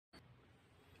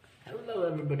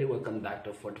everybody, welcome back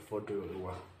to 44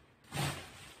 to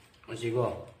as you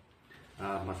go.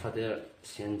 My father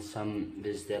sent some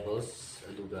vegetables.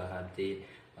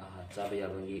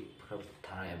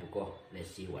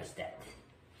 Let's see what's that.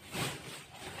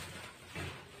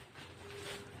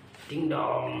 Ding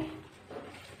dong.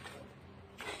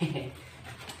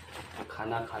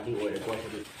 Khana khali hoye ko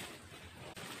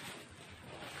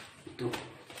to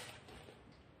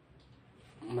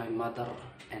my mother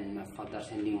and my father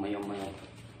sending mayong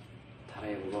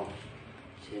thare go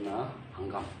sina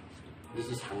hangam. This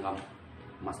is hangam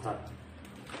mustard,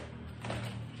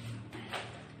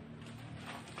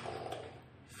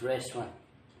 fresh one,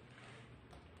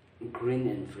 green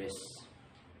and fresh.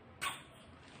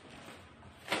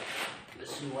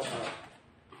 Let's see what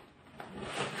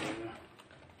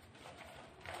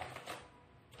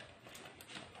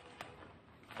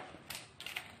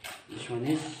this one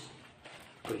is.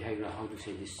 How to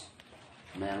say this?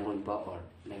 Mango or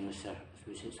language, sir.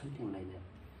 So say something like that.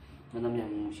 Manam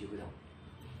yang si budak.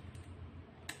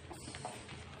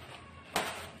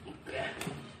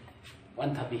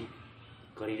 One tapi,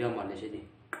 Korea mana sini?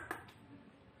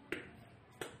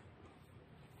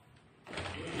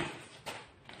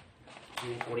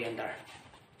 Coriander.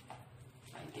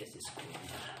 I guess it's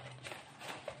coriander.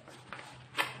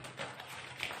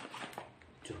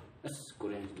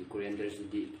 Coriander is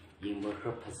the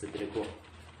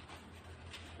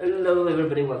hello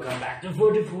everybody, welcome back to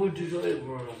 44 to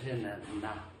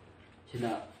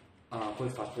Sina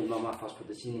fast food mama fast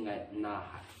food sini ngai na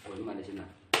oi mana sina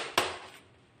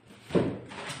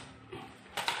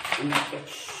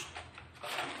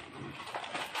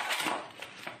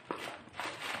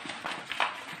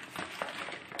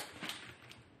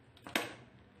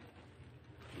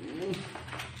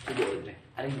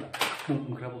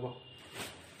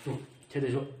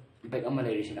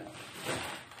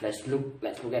Let's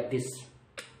look at this.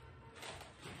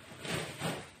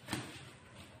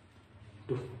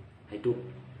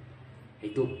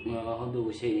 How do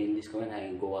we say in this comment?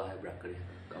 I go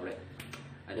correct.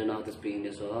 I don't know how to speak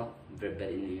English, so very bad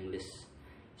in English.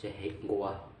 Say hey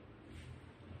goa.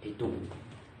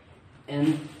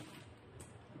 And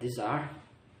these are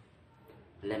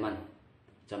lemon.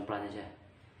 Jampran je.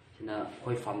 Sina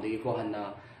koi farm de ko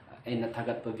hanna ena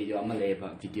thagat pa video ama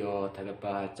leba video thagat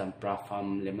pa champra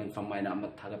farm lemon farm maina ama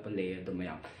thagat pa le do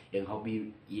mayam yang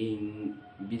hobby yeng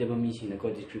bidaba mi sina ko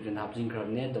description hapjing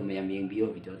kram ne do mayam yeng bio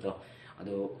video do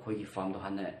ado khoi gi farm do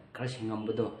hana khara singam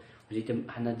bodo hojik tem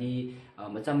hana di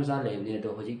macha macha le ne do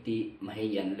hojik ti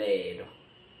mahai yan le do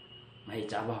mahai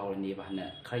cha ba haw ni ba hana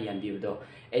khara yan bi do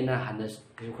ena hana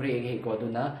khore he ko do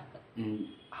na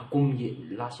hakum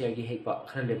gi last year gi he pa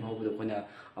khara le maw do kona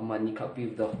ama ni khak bi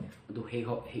do do he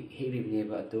ri ne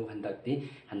ba do handak ti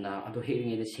hanna do he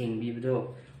nge le sing bi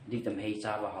do di tam he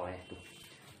cha ba haw to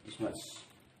this much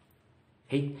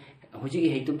he hoji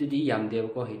he to di yam de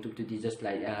ko he to di just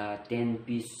like 10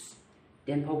 piece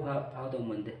 10 how do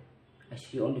monde I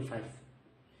see only 5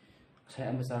 sai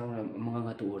am sa mga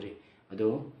nga to ri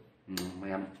ado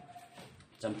mayam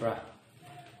champra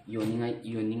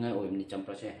yoningai oim ni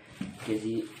champra se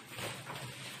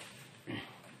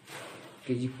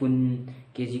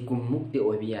kg kun muk de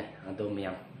obi ya ado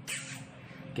mayam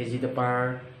kg da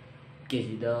par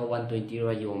kg da 120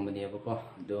 ra yom ne ba ko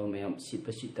do mayam sit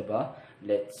ba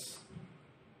let's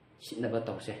sit na ba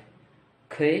to se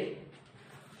khoi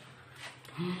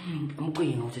am ko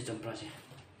yin se champra se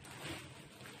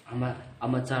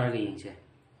ama char ga yin se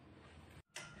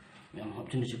mayam hop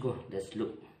chin ko let's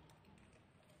look.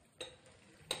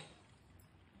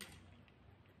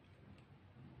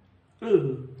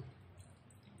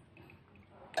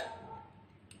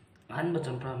 An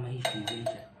macam ramai sini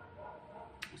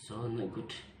so not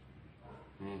good.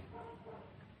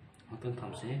 Makan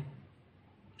tham se,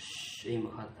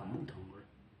 makan tamu tamu.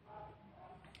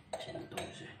 Sini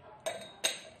tamu se.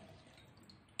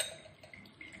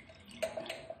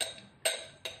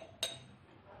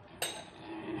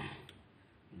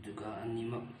 Juga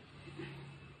animak.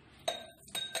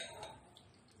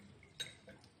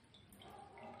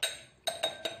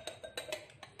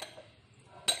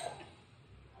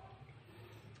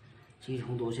 Chị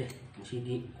không đổ chứ, chị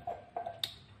đi.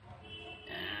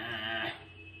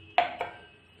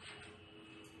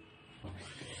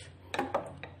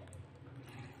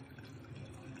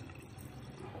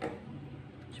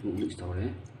 Chị muốn mix tàu đấy.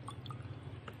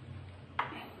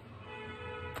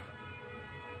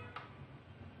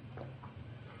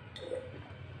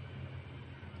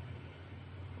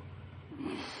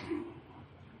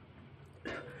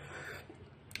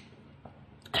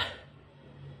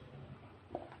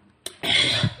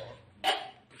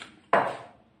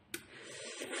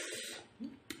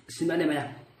 Simane maya.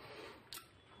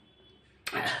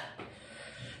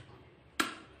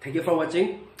 Thank you for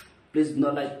watching. Please do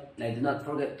not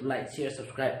forget to like, share,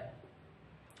 subscribe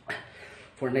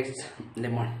for next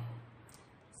lemon.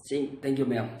 Thank you,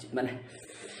 ma'am.